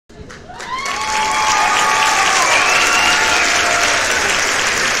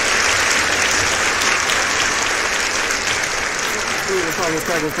what's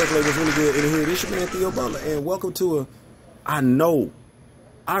cracking, what's really good in here. This your man Theo Butler, and welcome to I know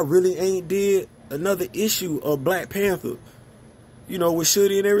I really ain't did another issue of Black Panther, you know, with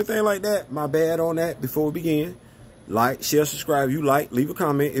Shuri and everything like that. My bad on that. Before we begin, like, share, subscribe. You like, leave a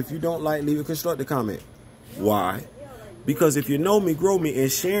comment. If you don't like, leave a constructive comment. Why? Because if you know me, grow me, and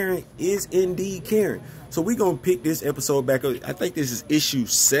sharing is indeed caring. So we're going to pick this episode back up. I think this is issue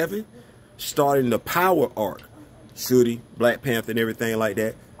 7, starting the power arc. Shuri, Black Panther, and everything like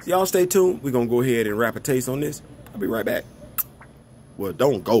that. So y'all stay tuned. We're going to go ahead and wrap a taste on this. I'll be right back. Well,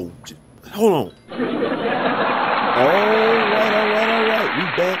 don't go. Just, hold on. All right. We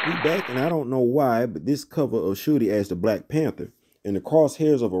back. And I don't know why, but this cover of Shuri as the Black Panther and the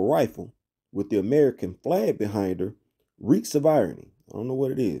crosshairs of a rifle with the American flag behind her reeks of irony. I don't know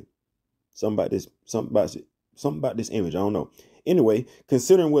what it is. Something about this image. I don't know. Anyway,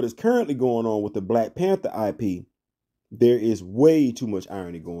 considering what is currently going on with the Black Panther IP, there is way too much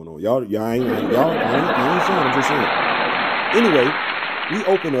irony going on. Y'all ain't saying, I'm just saying. Anyway, we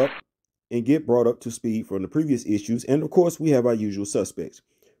open up and get brought up to speed from the previous issues. And of course, we have our usual suspects.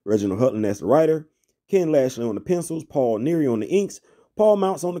 Reginald Hutton as the writer, Ken Lashley on the pencils, Paul Neary on the inks, Paul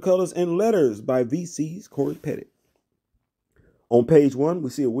Mounts on the colors, and letters by VC's Corey Pettit. On page 1, we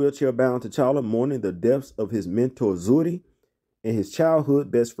see a wheelchair-bound T'Challa mourning the deaths of his mentor Shuri and his childhood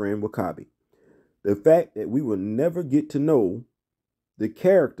best friend W'Kabi. The fact that we will never get to know the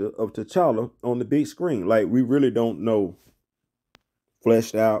character of T'Challa on the big screen. Like, we really don't know,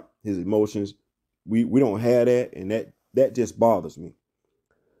 fleshed out, his emotions. We don't have that, and that just bothers me.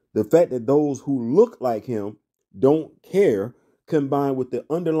 The fact that those who look like him don't care, combined with the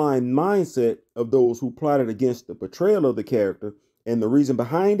underlying mindset of those who plotted against the portrayal of the character and the reason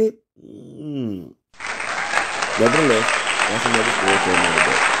behind it. Nevertheless, that's another story for another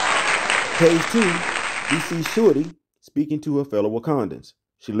day. Page 2, we see Shuri speaking to her fellow Wakandans.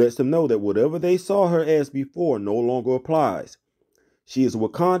 She lets them know that whatever they saw her as before no longer applies. She is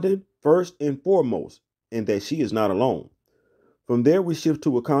Wakandan first and foremost, and that she is not alone. From there, we shift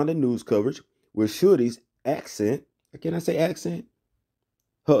to Wakandan news coverage with Shuri's accent. Can I say accent?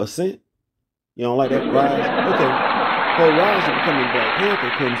 Her ascent? You don't like that? Rise? Okay. Her rise to becoming Black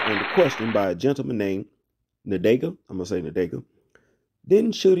Panther comes under question by a gentleman named Nadega. I'm going to say Nadega.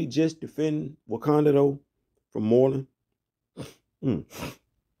 Didn't Shuri just defend Wakanda, though, from Moreland?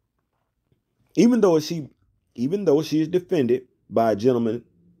 Even though she is defended by a gentleman,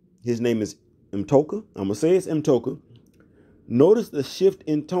 his name is Mtoka. I'm going to say it's Mtoka. Notice the shift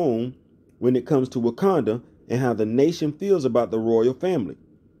in tone when it comes to Wakanda and how the nation feels about the royal family.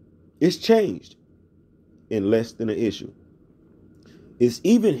 It's changed in less than an issue. It's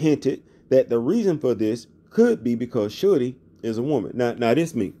even hinted that the reason for this could be because Shuri is a woman. Now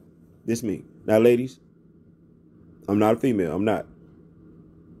this me. Now, ladies, I'm not a female. I'm not.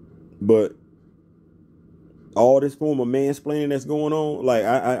 But all this form of mansplaining that's going on, like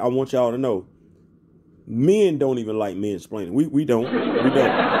I want y'all to know, men don't even like mansplaining. We don't.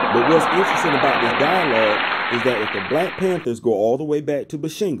 But what's interesting about this dialogue is that if the Black Panthers go all the way back to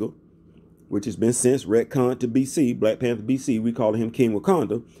Bashinga, which has been since retconned to BC, Black Panther BC, we call him King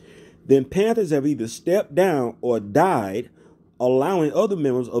Wakanda, then Panthers have either stepped down or died, allowing other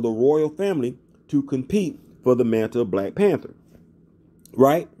members of the royal family to compete for the mantle of Black Panther.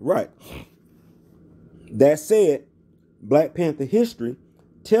 Right. That said, Black Panther history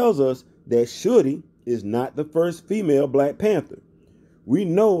tells us that Shuri is not the first female Black Panther. We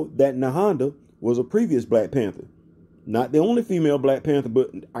know that Nahanda was a previous Black Panther. Not the only female Black Panther,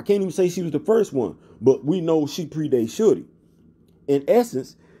 but I can't even say she was the first one, but we know she predates Shuri. In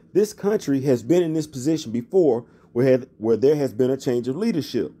essence, this country has been in this position before where there has been a change of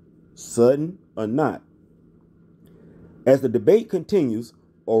leadership, sudden or not. As the debate continues,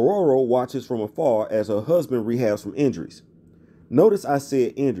 Aurora watches from afar as her husband rehabs from injuries. Notice I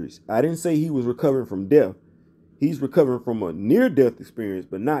said injuries. I didn't say he was recovering from death. He's recovering from a near-death experience,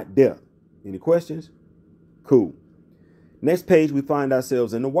 but not death. Any questions? Cool. Next page, we find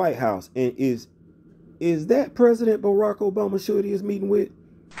ourselves in the White House. And is that President Barack Obama Shuri is meeting with?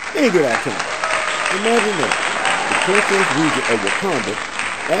 Ain't good out time. Imagine that. The Princess Regent of Wakanda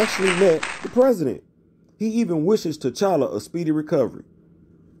actually met the president. He even wishes T'Challa a speedy recovery.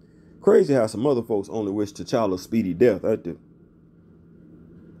 Crazy how some other folks only wish T'Challa a speedy death.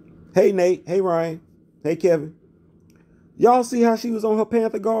 Hey, Nate. Hey, Ryan. Hey, Kevin. Y'all see how she was on her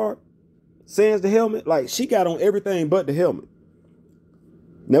Panther guard? Sans the helmet? Like, she got on everything but the helmet.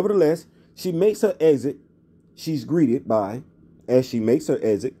 Nevertheless, she makes her exit. She's greeted by Everett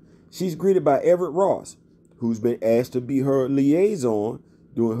Ross, who's been asked to be her liaison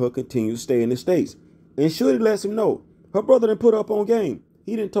during her continued stay in the States. And Shuri lets him know, Her brother didn't put up on game.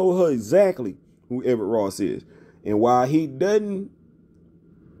 He didn't told her exactly who Everett Ross is. And while he doesn't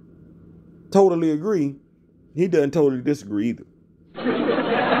totally agree, he doesn't totally disagree either.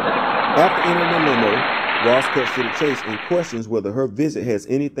 After entering the limo, Ross cuts to the chase and questions whether her visit has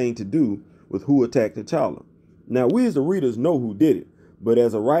anything to do with who attacked T'Challa. Now, we as the readers know who did it, but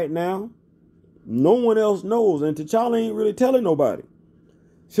as of right now, no one else knows, and T'Challa ain't really telling nobody.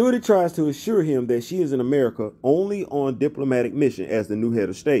 Shuri tries to assure him that she is in America only on diplomatic mission as the new head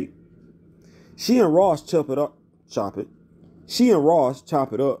of state. She and Ross chop it up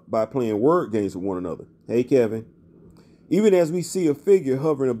by playing word games with one another. Hey, Kevin. Even as we see a figure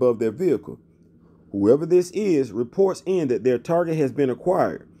hovering above their vehicle. Whoever this is reports in that their target has been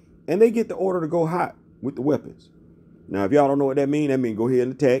acquired, and they get the order to go hot with the weapons. Now, if y'all don't know what that means go ahead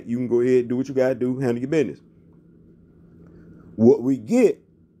and attack. You can go ahead and do what you got to do, handle your business. What we get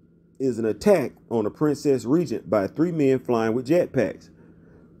is an attack on the Princess Regent by 3 men flying with jetpacks.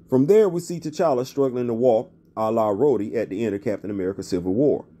 From there, we see T'Challa struggling to walk, a la Rhodey at the end of Captain America Civil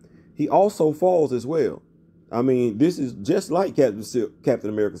War. He also falls as well. I mean, this is just like Captain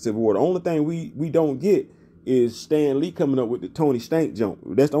America Civil War. The only thing we don't get is Stan Lee coming up with the Tony Stank jump.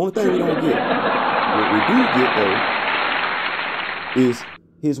 That's the only thing we don't get. What we do get, though, is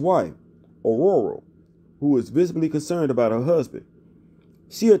his wife, Aurora, who is visibly concerned about her husband.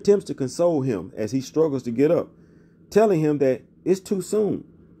 She attempts to console him as he struggles to get up, telling him that it's too soon.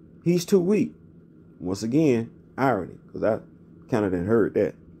 He's too weak. Once again, irony, because I kind of done heard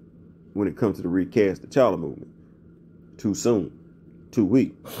that when it comes to the recast T'Challa movement. Too soon. Too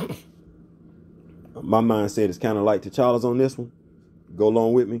weak. My mindset is kind of like T'Challa's on this one. Go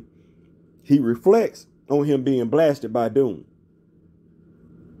along with me. He reflects on him being blasted by Doom.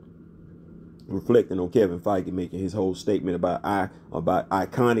 Reflecting on Kevin Feige making his whole statement about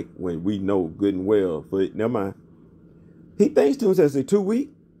iconic when we know good and well. But never mind. He thinks to himself, say, too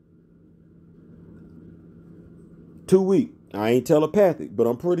weak? Too weak. I ain't telepathic, but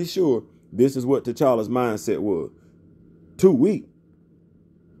I'm pretty sure this is what T'Challa's mindset was. Too weak.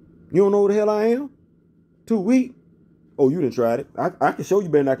 You don't know who the hell I am? Too weak? Oh, you done tried it. I can show you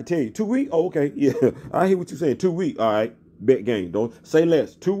better than I can tell you. Too weak? Oh, okay. Yeah, I hear what you're saying. Too weak. All right. Bet game. Don't say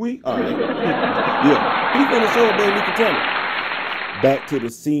less. Too weak? All right. Yeah. He's going to show it better than he can tell it. Back to the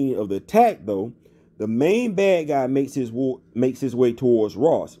scene of the attack, though. The main bad guy makes his way towards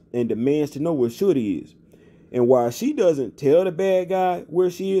Ross and demands to know where Shuri is. And while she doesn't tell the bad guy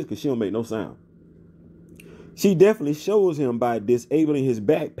where she is, because she don't make no sound, she definitely shows him by disabling his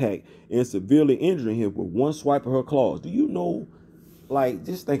backpack and severely injuring him with one swipe of her claws. Do you know, like,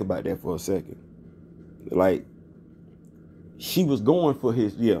 just think about that for a second. Like, she was going for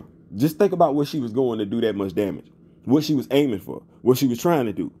his, just think about what she was going to do that much damage. What she was aiming for. What she was trying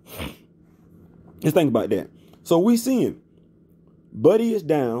to do. Just think about that. So we see him. Buddy is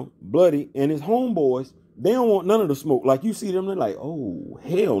down, bloody, and his homeboys, they don't want none of the smoke. Like, you see them, they're like, oh,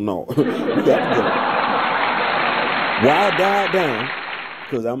 hell no. We got to go. Why died down?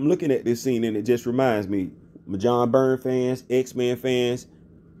 Because I'm looking at this scene and it just reminds me, John Byrne fans, X-Men fans,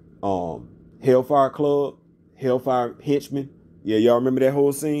 Hellfire Club, Hellfire Henchmen. Yeah, y'all remember that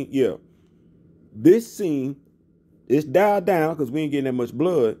whole scene? Yeah. This scene, it's died down because we ain't getting that much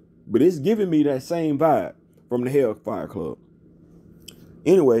blood, but it's giving me that same vibe from the Hellfire Club.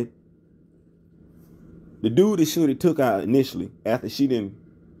 Anyway, the dude that Shuri took out initially, after she done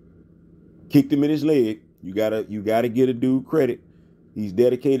kicked him in his leg, you gotta get a dude credit. He's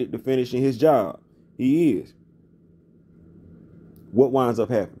dedicated to finishing his job. He is. What winds up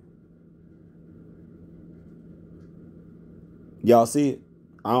happening? Y'all see it?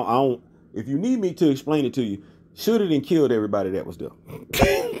 I don't. If you need me to explain it to you, Shuri done killed everybody that was there.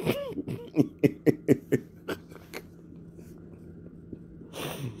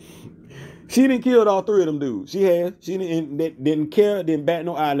 She done killed all 3 of them dudes. She has. She didn't care, didn't bat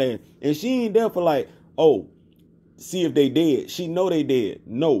no eyelash. And she ain't there for like, oh, see if they dead. She know they dead.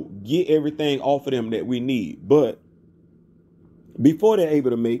 No, get everything off of them that we need. But before they're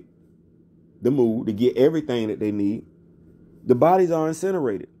able to make the move to get everything that they need, the bodies are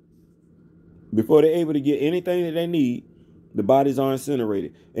incinerated. Before they're able to get anything that they need, the bodies are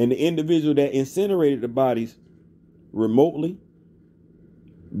incinerated. And the individual that incinerated the bodies remotely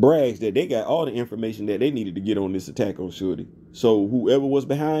brags that they got all the information that they needed to get on this attack on Shuri. So whoever was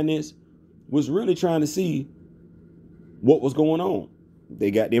behind this was really trying to see what was going on. They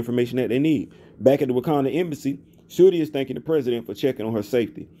got the information that they need. Back at the Wakanda embassy, Shuri is thanking the president for checking on her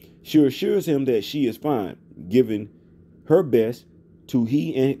safety. She assures him that she is fine, giving her best to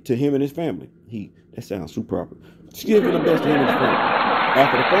him and his family. That sounds too proper. She's giving the best to him and his family.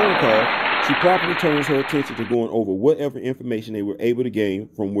 After the phone call, She properly turns her attention to going over whatever information they were able to gain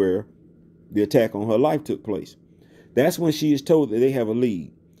from where the attack on her life took place. That's when she is told that they have a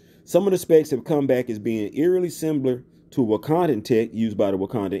lead. Some of the specs have come back as being eerily similar to Wakandan tech used by the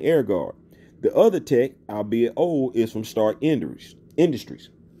Wakandan Air Guard. The other tech, albeit old, is from Stark Industries.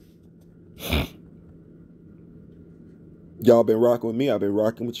 Y'all been rocking with me. I've been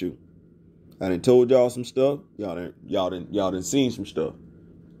rocking with you. I done told y'all some stuff. Y'all done seen some stuff.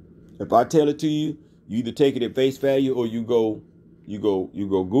 If I tell it to you, you either take it at face value or you go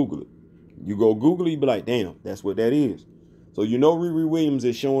Google it. You go Google it, you be like, damn, that's what that is. So you know Riri Williams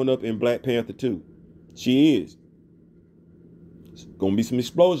is showing up in Black Panther 2. She is. There's gonna be some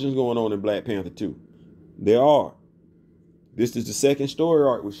explosions going on in Black Panther 2. There are. This is the second story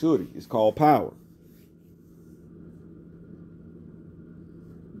arc with Shuri. It's called Power.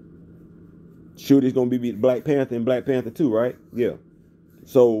 Shuri's gonna be Black Panther in Black Panther 2, right? Yeah.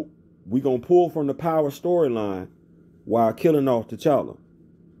 So we're gonna pull from the Power storyline while killing off T'Challa.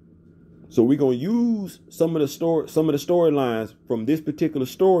 So we're gonna use some of the storylines from this particular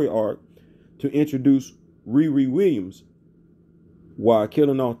story arc to introduce Riri Williams while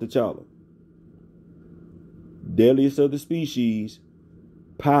killing off T'Challa. Deadliest of the species,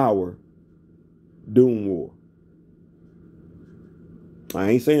 Power, Doom War.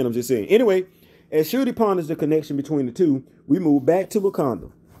 I ain't saying, I'm just saying. Anyway, as Shuri ponders the connection between the two, we move back to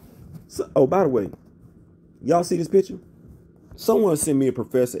Wakanda. So, oh, by the way, y'all see this picture? Someone sent me a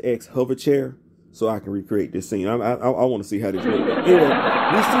Professor X hover chair so I can recreate this scene. I want to see how this looks. Anyway,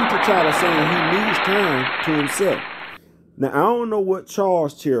 we see T'Challa saying he needs time to himself. Now, I don't know what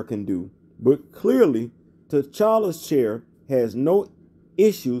Charles' chair can do, but clearly T'Challa's chair has no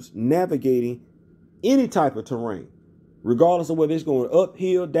issues navigating any type of terrain, regardless of whether it's going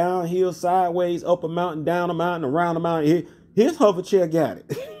uphill, downhill, sideways, up a mountain, down a mountain, around a mountain. His hover chair got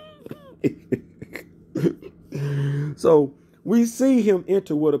it. So we see him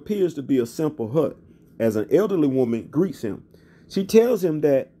enter what appears to be a simple hut as an elderly woman greets him. She tells him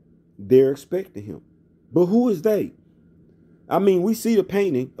that they're expecting him. But who is they? I mean, we see the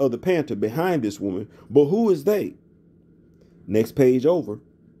painting of the Panther behind this woman, but who is they? Next page over,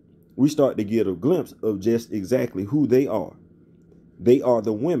 we start to get a glimpse of just exactly who they are. They are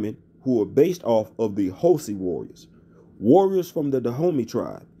the women who are based off of the Hosi warriors. Warriors from the Dahomey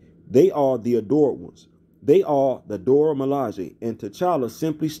tribe. They are the adored ones. They are the Dora Milaje. And T'Challa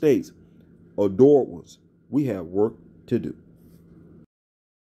simply states, adored ones, we have work to do.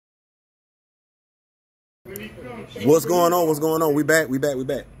 What's going on? What's going on? We back.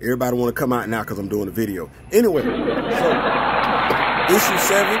 Everybody want to come out now because I'm doing a video. Anyway, so issue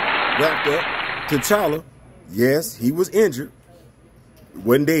 7 wrapped up. T'Challa, yes, he was injured.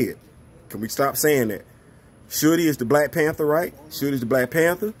 Wasn't dead. Can we stop saying that? Shuri is the Black Panther, right? Shuri is the Black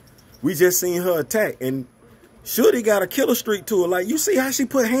Panther. We just seen her attack, and Shuri got a killer streak to her. Like, you see how she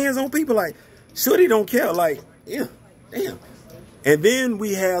put hands on people? Like, Shuri don't care. Like, yeah, damn. And then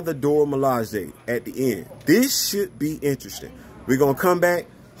we have the Dora Milaje at the end. This should be interesting. We're going to come back.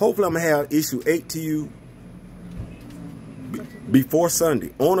 Hopefully, I'm going to have issue 8 to you before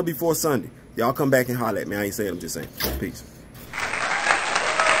Sunday. On or before Sunday. Y'all come back and holler at me. I ain't saying, I'm just saying. Peace.